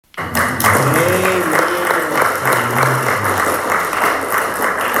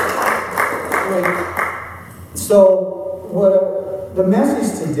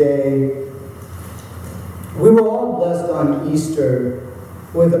today. We were all blessed on Easter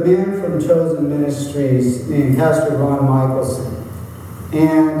with a man from Chosen Ministries named Pastor Ron Michelson.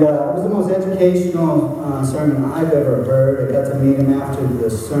 And it was the most educational sermon I've ever heard. I got to meet him after the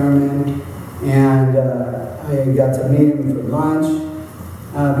sermon, and I got to meet him for lunch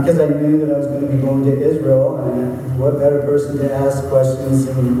because I knew that I was going to be going to Israel, and what better person to ask questions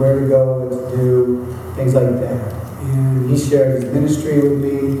and where to go, what to do, things like that. And he shared his ministry with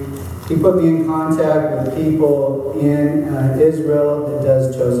me. He put me in contact with people in Israel that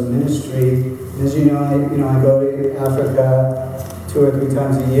does Chosen Ministry. As you know, I go to Africa 2 or 3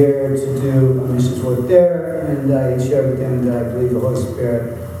 times a year to do missions work there, and I shared with them that I believe the Holy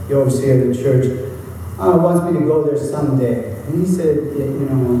Spirit, the overseer of the church, wants me to go there someday. And he said,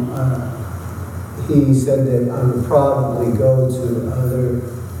 he said that I would probably go to other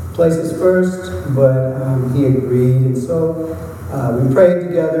places first, but he agreed, and so we prayed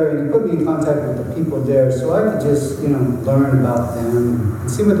together, and he put me in contact with the people there so I could just, learn about them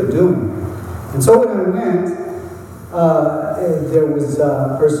and see what they're doing. And so when I went, there was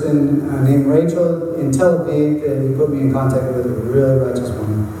a person named Rachel in Tel Aviv that he put me in contact with, a really righteous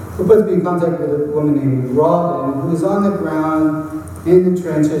woman, who put me in contact with a woman named Robin, who is on the ground in the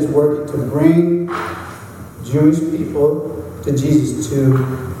trenches working to bring Jewish people to Jesus, to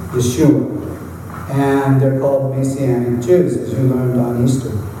Yeshua. And they're called Messianic Jews, as you learned on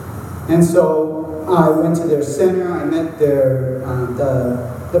Easter. And so I went to their center. I met their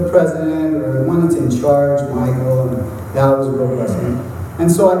the president, or the one that's in charge, Michael, and that was a real blessing.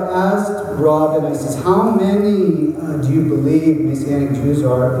 And so I asked Robin, I says, how many do you believe Messianic Jews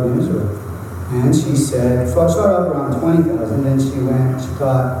are in Israel? And she said, so I started off around 20,000, then she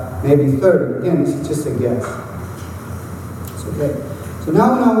thought maybe 30. Again, this is just a guess. It's okay. So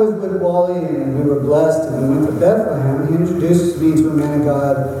now when I was with Wally and we were blessed and we went to Bethlehem, he introduces me to a man of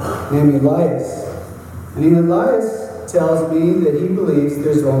God named Elias. And Elias tells me that he believes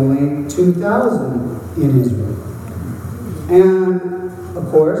there's only 2,000 in Israel. And, of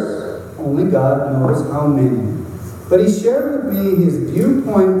course, only God knows how many. But he shared with me his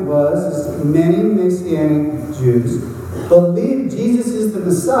viewpoint was many Messianic Jews believe Jesus is the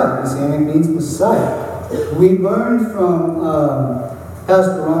Messiah. Messianic means Messiah. We learned from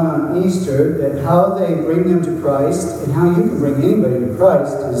Pastor Ron on Easter that how they bring them to Christ and how you can bring anybody to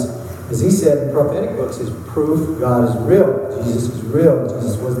Christ is, as he said, the prophetic books is proof God is real. Jesus is real.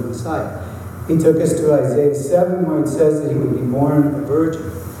 Jesus was the Messiah. He took us to Isaiah 7 where it says that he would be born of a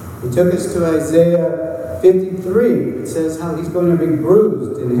virgin. He took us to Isaiah 53. It says how he's going to be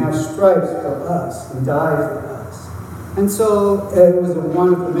bruised and have stripes for us and die for us. And so it was a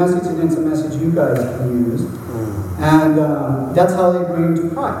wonderful message, and it's a message you guys can use. And that's how they bring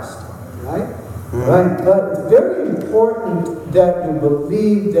to Christ, right? Right. But it's very important that you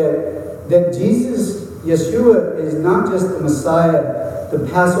believe that Jesus, Yeshua, is not just the Messiah, the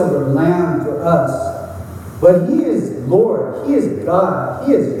Passover lamb for us, but he is Lord, he is God,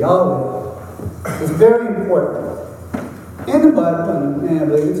 he is Yahweh. It's very important. In the Bible, and I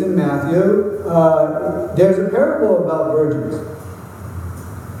believe it's in Matthew, there's a parable about virgins.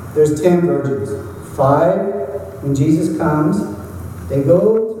 There's 10 virgins. 5, when Jesus comes, they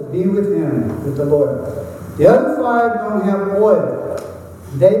go to be with him, with the Lord. The other 5 don't have oil.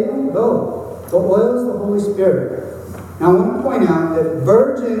 They don't go. The oil is the Holy Spirit. Now I want to point out that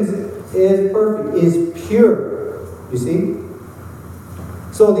virgins is perfect, is pure. You see?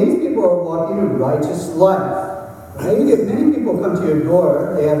 So these people are walking a righteous life. Right? You get many people come to your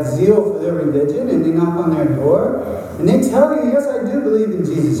door, they have zeal for their religion, and they knock on their door, and they tell you, yes, I do believe in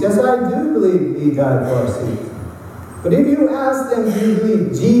Jesus. Yes, I do believe he died for our sins. But if you ask them, do you believe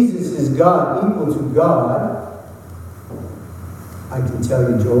Jesus is God, equal to God? I can tell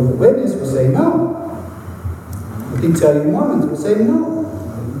you Jehovah's Witness will say no. I can tell you Mormons will say no.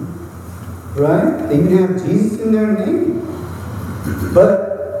 Right? They even have Jesus in their name.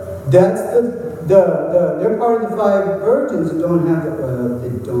 But that's they're part of the 5 virgins that don't have the oil,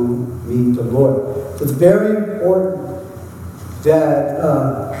 that don't meet the Lord. So it's very important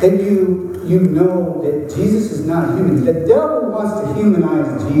that you know that Jesus is not human. The devil wants to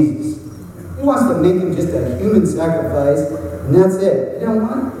humanize Jesus. He wants to make him just a human sacrifice, and that's it. He don't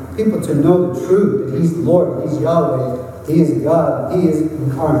want people to know the truth, that he's Lord, he's Yahweh, he is God, he is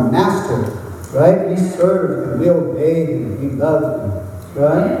our master, right? We serve him, we obey him, we love him,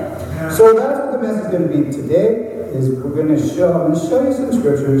 right? So that's what the message is going to be today, is I'm going to show you some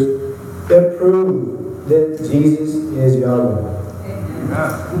scriptures that prove that Jesus is Yahweh.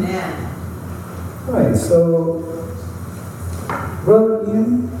 Amen. All right, so, Brother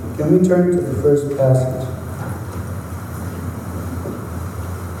Ian, can we turn to the first passage?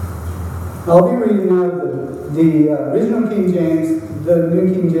 I'll be reading out the original King James. The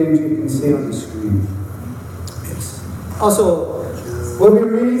New King James you can see on the screen. Also, we'll be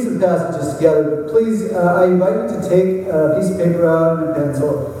reading some passages together, but please, I invite you to take a piece of paper out and a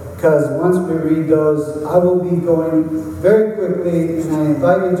pencil, because once we read those, I will be going very quickly, and I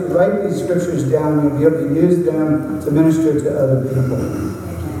invite you to write these scriptures down. You'll be able to use them to minister to other people.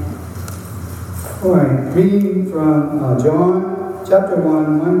 All right, reading from John chapter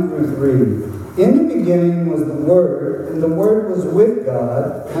 1, 1 through 3. In the beginning was the Word, and the Word was with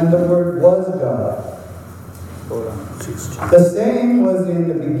God, and the Word was God. The same was in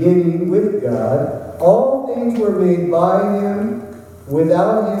the beginning with God. All things were made by Him.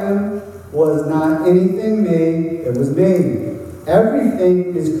 Without Him was not anything made that was made.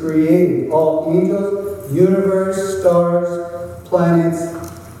 Everything is created. All angels, universe, stars, planets,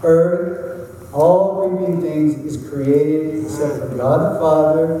 earth, all creeping things is created except for God the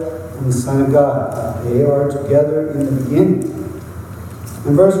Father and the Son of God. They are together in the beginning.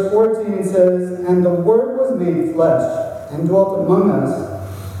 In verse 14 it says, And the Word was made flesh, and dwelt among us,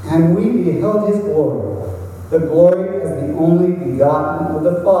 and we beheld His glory, the glory as the only begotten of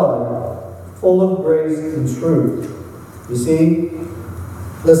the Father, full of grace and truth. You see,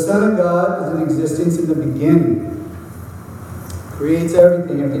 the Son of God is in existence in the beginning. Creates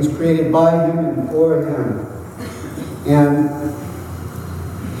everything. Everything's created by Him and for Him. And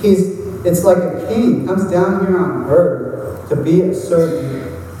it's like a king comes down here on earth to be a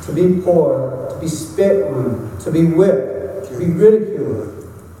servant, to be poor, to be spit on, to be whipped, to be ridiculed,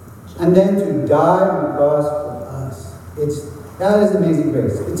 and then to die on the cross for us. That is amazing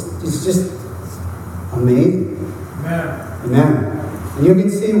grace. It's just amazing. Amen. Amen. And you can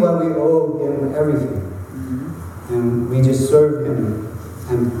see why we owe Him everything. And we just serve Him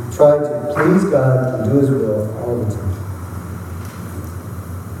and try to please God and do His will all the time.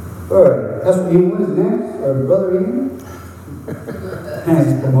 All right, Pastor Ian, what is next? Or Brother Ian?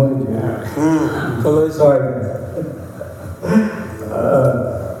 He's promoted you. Sorry, guys.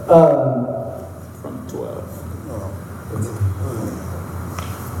 From 12.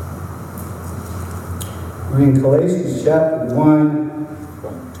 We're in Galatians chapter 1,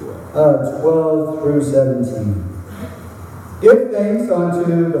 From 12. 12 through 17. Give thanks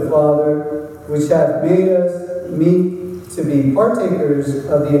unto the Father, which hath made us meet to be partakers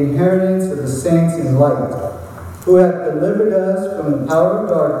of the inheritance of the saints in light, who hath delivered us from the power of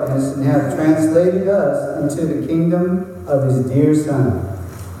darkness, and hath translated us into the kingdom of His dear Son,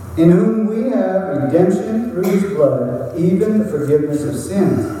 in whom we have redemption through His blood, even the forgiveness of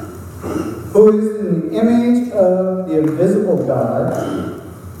sins, who is in the image of the invisible God,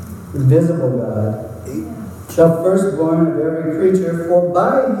 the firstborn of every creature, for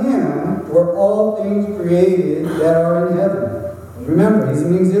by Him were all things created that are in heaven. Remember, He's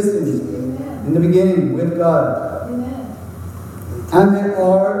in existence in the beginning with God. And that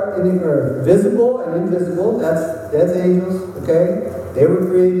are in the earth, visible and invisible. That's angels, okay? They were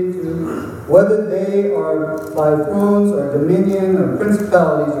created too. Whether they are by thrones or dominion or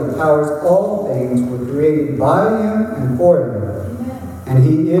principalities or powers, all things were created by Him and for Him. And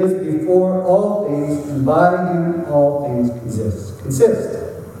He is before all things, and by Him all things consist.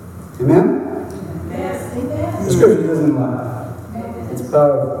 Amen? Amen. The Scripture doesn't lie. It's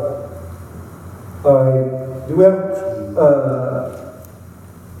powerful. All right. Do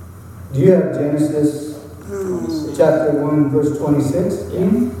you have Genesis chapter 1, verse 26? Yeah.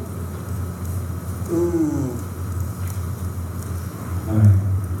 All right.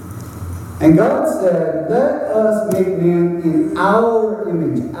 And God said, Let us make man in our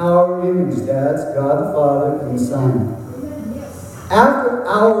image. Our image, that's God the Father and the Son. After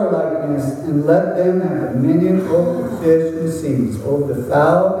our likeness, and let them have dominion over the fish and the seas, over the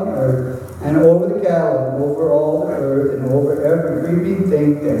fowl of the earth, and over the cattle, and over all the earth, and over every creeping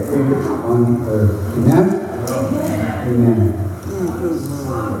thing that creepeth on the earth. Amen? Amen.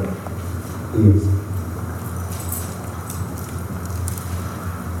 Yes.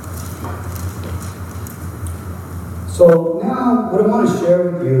 So now what I want to share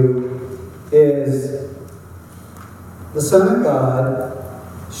with you is the Son of God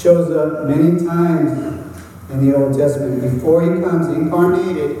shows up many times in the Old Testament before He comes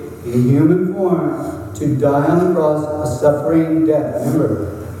incarnated in human form to die on the cross a suffering death.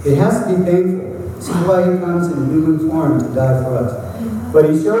 Remember, it has to be painful. This is why He comes in human form to die for us. But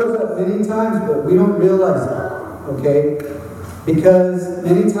He shows up many times, but we don't realize it. Okay? Because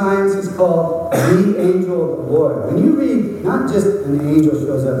many times He's called the angel of the Lord. When you read, not just an angel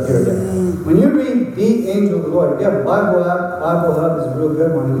shows up here or there. When you read the angel of the Lord, if you have a Bible app, Bible Hub is a real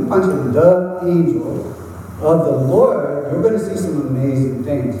good one. You punch in the angel of the Lord, you're going to see some amazing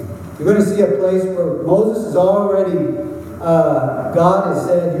things. You're going to see a place where Moses is already, God has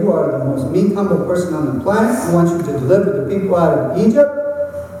said, you are the most meek, humble person on the planet. I want you to deliver the people out of Egypt.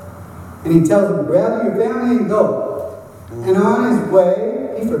 And he tells them, gather your family and go. And on his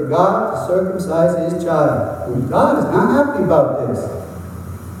way, he forgot to circumcise his child. And God is not happy about this.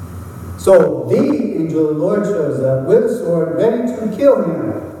 So the angel of the Lord shows up with a sword, ready to kill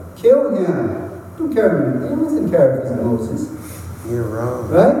him. Kill him. Don't care. He doesn't care if it's Moses. You're wrong.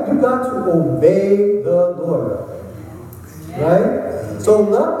 Right? You got to obey the Lord. Right? So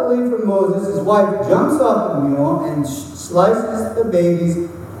luckily for Moses, his wife jumps off the mule and slices the baby's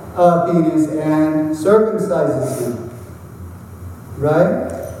penis and circumcises him. Right?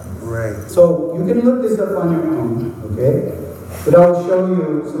 Right. So you can look this up on your own, okay? But I'll show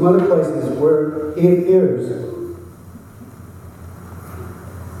you some other places where he appears.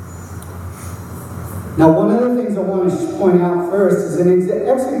 Now, one of the things I want to point out first is in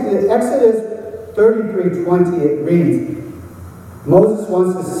Exodus 33:20, it reads, Moses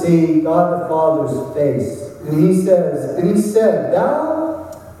wants to see God the Father's face. And he said, thou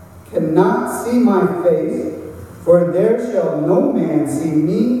cannot see my face, for there shall no man see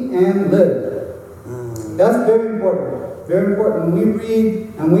me and live. That's very important. Very important. When we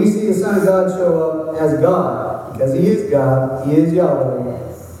read and we see the Son of God show up as God, because he is God, he is Yahweh.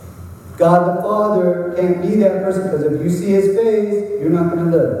 God the Father can't be that person, because if you see his face, you're not going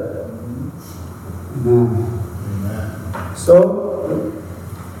to live. Amen. So,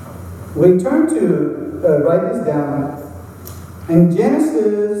 we turn to, write this down, in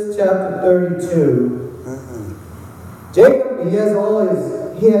Genesis chapter 32, Jacob, he has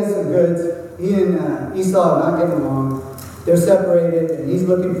some goods. He and Esau are not getting along. They're separated, and he's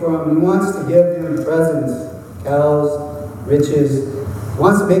looking for him. He wants to give him presents, cows, riches. He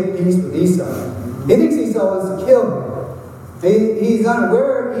wants to make peace with Esau. He thinks Esau wants to kill him. He's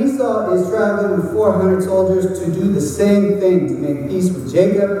unaware Esau is traveling with 400 soldiers to do the same thing, to make peace with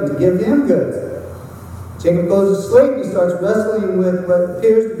Jacob and to give him goods. Jacob goes to sleep. He starts wrestling with what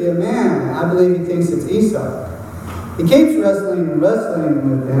appears to be a man. I believe he thinks it's Esau. He keeps wrestling and wrestling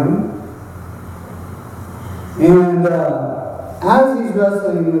with him. And as he's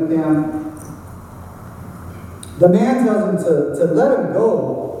wrestling with him, the man tells him to let him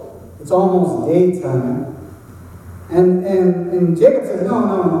go. It's almost daytime. And Jacob says,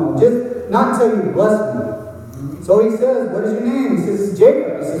 no, just not until you bless me. So he says, what is your name? He says, it's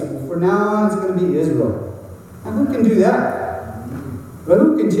Jacob. He says, well, from now on, it's going to be Israel. And who can do that? Well,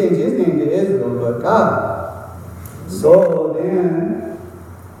 who can change his name to Israel but God? So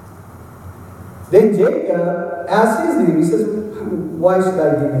then Jacob asks his name. He says, why should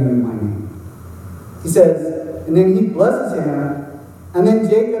I give you my name? He says, and then he blesses him. And then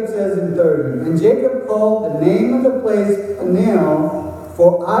Jacob says in 30, and Jacob called the name of the place Peniel,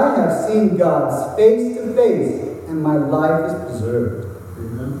 for I have seen God's face to face, and my life is preserved.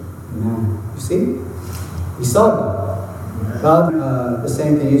 Amen. You see? He saw God. God, the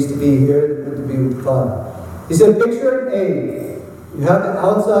same thing used to be here, meant to be with God. He said, picture an egg. You have the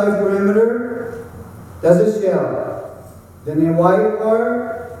outside perimeter, that's a shell. Then the white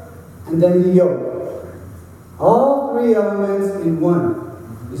part, and then the yolk. All three elements in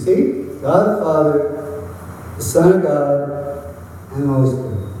one. You see? God the Father, the Son of God, and the Holy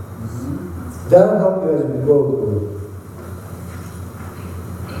Spirit. That'll help you as we go through.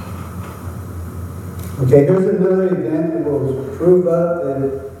 Okay, here's another event that will prove up that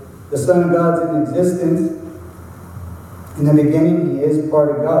the Son of God's in existence. In the beginning, he is part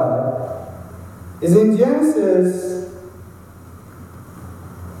of God. Is in Genesis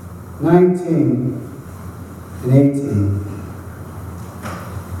 19 and 18.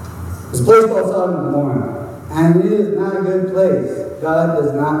 This place called Sodom and Gomorrah. And it is not a good place. God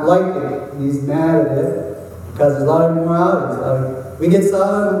does not like it. He's mad at it because there's a lot of immorality. We get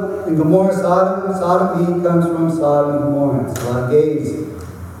Sodom and Gomorrah. Sodom, he comes from Sodom and Gomorrah. It's a lot of gays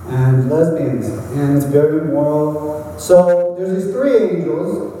and lesbians. And it's very immoral. So there's these three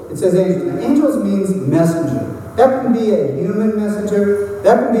angels. It says angels. Now, angels means messenger. That can be a human messenger.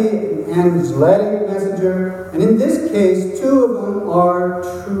 That can be an angelic messenger. And in this case, two of them are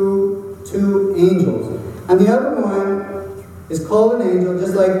two angels. And the other one is called an angel,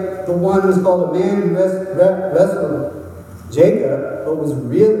 just like the one was called a man who wrestled Jacob, but was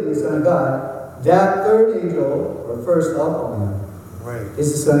really the Son of God. That third angel, or first I'll call him, right,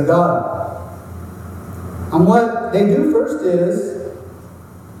 is the Son of God. And what they do first is,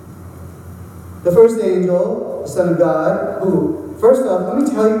 the first angel, the Son of God, who, first off, let me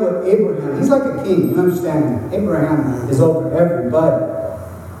tell you what Abraham, he's like a king, you understand that? Abraham is over everybody.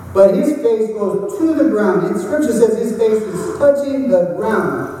 But his face goes to the ground. And Scripture says his face is touching the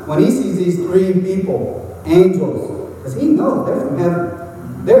ground when he sees these three people, angels. Because he knows they're from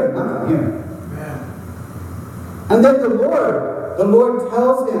heaven. They're not from here. And then the Lord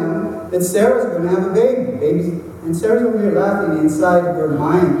tells him that Sarah's going to have a baby. And Sarah's over here laughing inside of her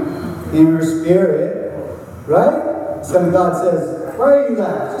mind, in her spirit. Right? Son of God says, why are you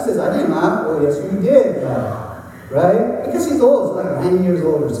laughing? She says, I didn't laugh. Oh, yes, you did laugh. Right? Because she's old. She's like 90 years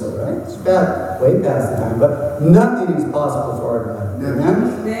old or so, right? She's way past the time. But nothing is possible for our God. Amen?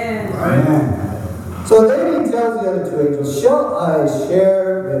 Amen. So then he tells the other two angels, shall I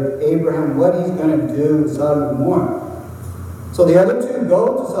share with Abraham what he's going to do with Sodom and Gomorrah? So the other two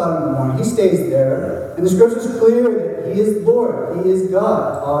go to Sodom and Gomorrah. He stays there. And the Scripture is clear that he is Lord. He is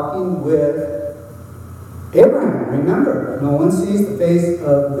God talking with Abraham. Remember, no one sees the face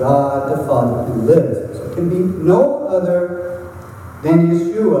of God the Father and lives. So it can be no other than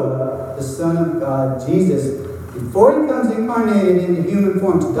Yeshua, the Son of God, Jesus. Before he comes incarnated into human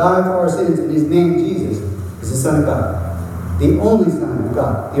form to die for our sins, and his name Jesus is the Son of God. The only Son of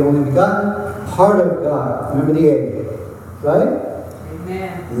God. The only begotten, heart of God. Remember the A. Right?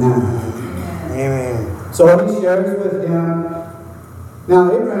 Amen. Amen. Amen. So he shares with him.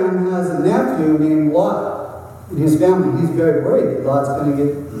 Now Abraham has a nephew named Lot in his family. He's very worried that Lot's going to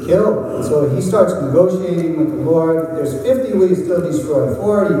get killed. And so he starts negotiating with the Lord. There's 50 we still destroy.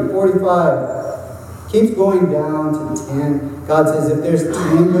 40, 45. Keeps going down to 10. God says, if there's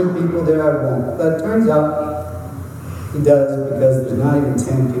 10 good people there, I won't. But it turns out he does, because there's not even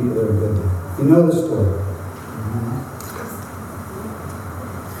 10 people that are good there. You know the story.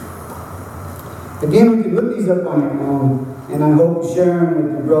 Again, we can look these up on your own, and I hope you share them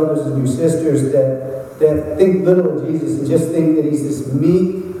with your brothers and your sisters that think little of Jesus and just think that he's this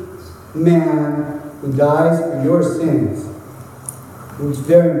meek man who dies for your sins. It's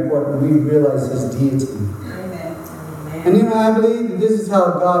very important we realize his deity. Amen. And I believe that this is how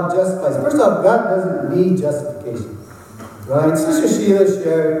God justifies. First off, God doesn't need justification. Right? Sister Sheila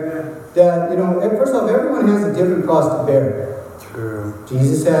shared that, first off, everyone has a different cross to bear. True.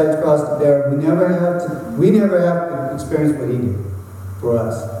 Jesus had his cross to bear. We never have to experience what he did for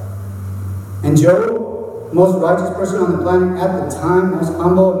us. And Job, most righteous person on the planet at the time, most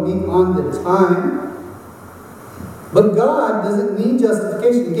humble and meek on the time. But God doesn't need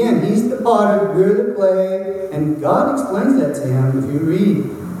justification. Again, he's the potter, we're the clay, and God explains that to him. If you read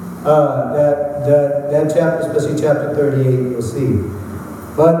that chapter, especially chapter 38, you'll see.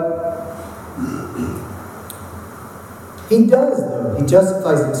 But he does, though. He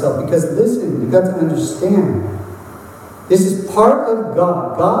justifies himself. Because listen, you've got to understand. This is part of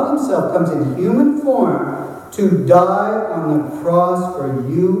God. God himself comes in human form to die on the cross for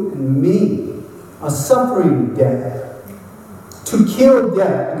you and me. A suffering death. To kill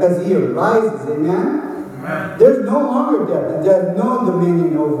death, because he arises. Amen? Amen. There's no longer death. There's no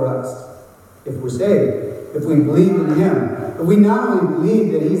dominion over us. If we're saved. If we believe in him. But we not only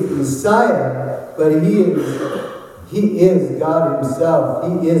believe that he's the Messiah, but he is God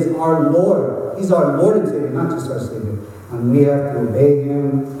himself. He is our Lord. He's our Lord and Savior, not just our Savior. And we have to obey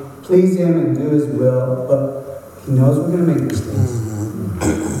him, please him, and do his will. But he knows we're going to make mistakes.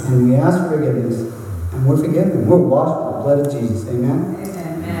 And we ask for forgiveness. And we're forgiven. We're washed with the blood of Jesus. Amen?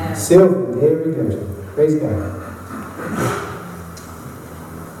 Amen. Sealed for the day of redemption. Praise God.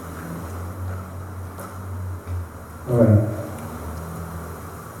 All right.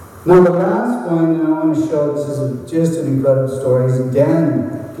 Now the last one that I want to show, this is just an incredible story, is Daniel.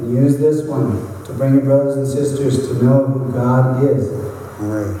 You can use this one to bring your brothers and sisters to know who God is.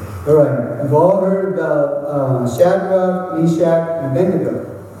 Right. All right. You've all heard about Shadrach, Meshach, and Abednego.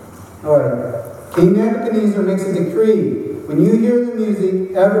 All right. King Nebuchadnezzar makes a decree. When you hear the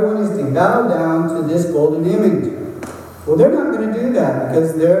music, everyone is to bow down to this golden image. Well, they're not going to do that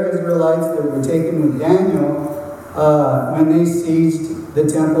because they're Israelites that were taken with Daniel when they sieged the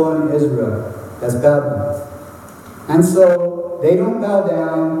temple in Israel. That's Babylon. And so they don't bow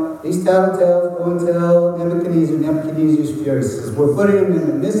down. These tattletales go and tell Nebuchadnezzar. Nebuchadnezzar's furious. Says, we're putting them in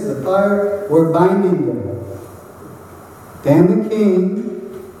the midst of the fire. We're binding them. Then the king,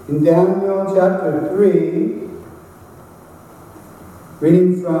 in Daniel chapter 3,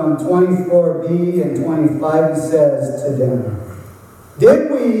 reading from 24b and 25, he says to them,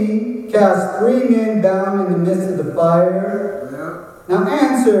 did we cast 3 men bound in the midst of the fire? Yeah. Now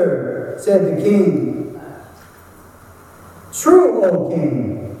answer, said the king. True, O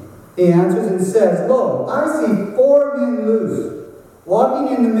king. He answers and says, lo, I see 4 men loose,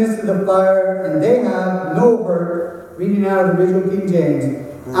 walking in the midst of the fire, and they have no hurt. Reading out of the original King James.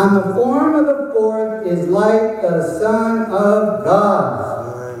 And the form of the 4th is like the Son of God.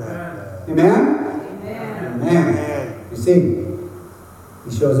 Amen? Amen. Amen. Amen. You see,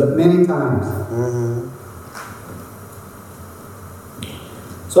 he shows up many times. Mm-hmm.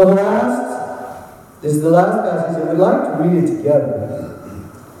 So this is the last passage, and we'd like to read it together.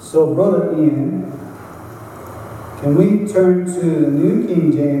 So, Brother Ian, can we turn to the New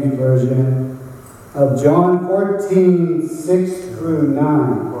King James Version of John 14, 6 through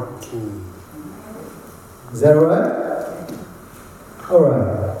 9? 14. Is that all right? All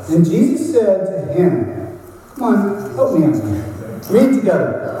right. And Jesus said to him, come on, help me out here. Read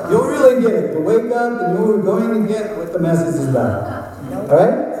together. You'll really get it. You'll wake up and you're going to get what the message is about. All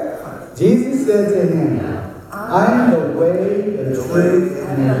right? Jesus said to him, I am the way, the truth,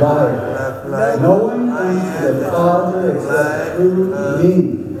 and the life. No one comes to the Father except through me.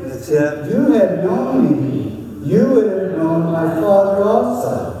 If you had known me, you would have known my Father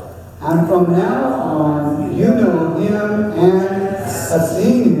also. And from now on, you know him and have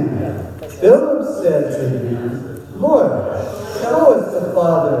seen him. Philip said to him, Lord, show us the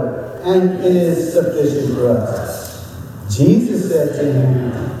Father, and it is sufficient for us. Jesus said to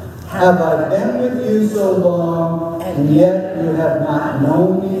him, have I been with you so long, and yet you have not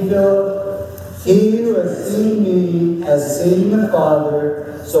known me, Philip? He who has seen me has seen the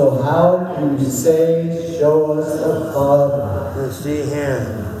Father, so how can you say, show us the Father? Let's see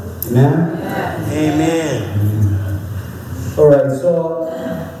him. Amen? Amen. All right, so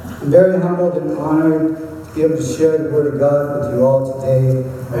I'm very humbled and honored to be able to share the Word of God with you all today.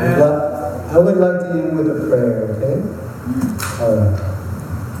 I would like to end with a prayer, okay? All right.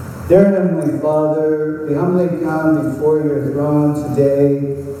 Dear Heavenly Father, we humbly come before your throne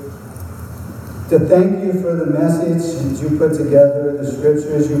today to thank you for the message that you put together, the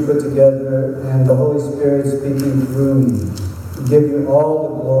scriptures you put together, and the Holy Spirit speaking through me. We give you all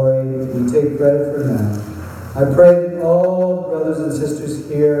the glory. We take credit for that. I pray that all brothers and sisters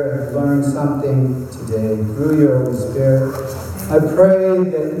here have learned something today through your Holy Spirit. I pray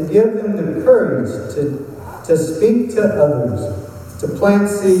that you give them the courage to speak to others, to plant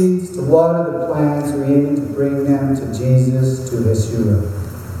seeds, to water the plants, or even to bring them to Jesus, to Yeshua.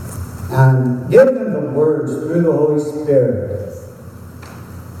 And give them the words through the Holy Spirit.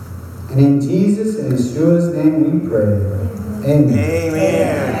 And in Jesus and Yeshua's name we pray. Amen.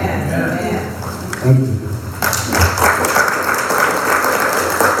 Amen. Thank you.